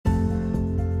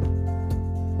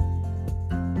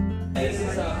Hey,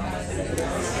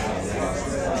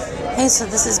 so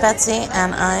this is Betsy,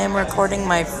 and I am recording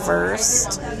my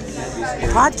first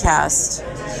podcast.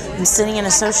 I'm sitting in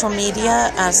a social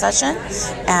media session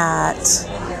at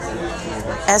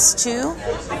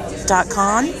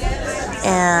s2.com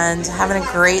and having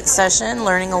a great session,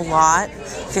 learning a lot,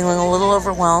 feeling a little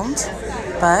overwhelmed,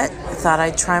 but I thought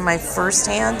I'd try my first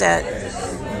hand at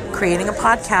creating a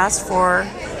podcast for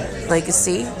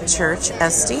Legacy Church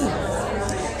SD.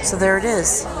 So there it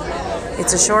is.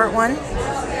 It's a short one,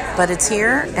 but it's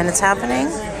here and it's happening,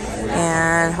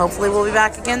 and hopefully we'll be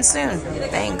back again soon.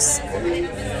 Thanks.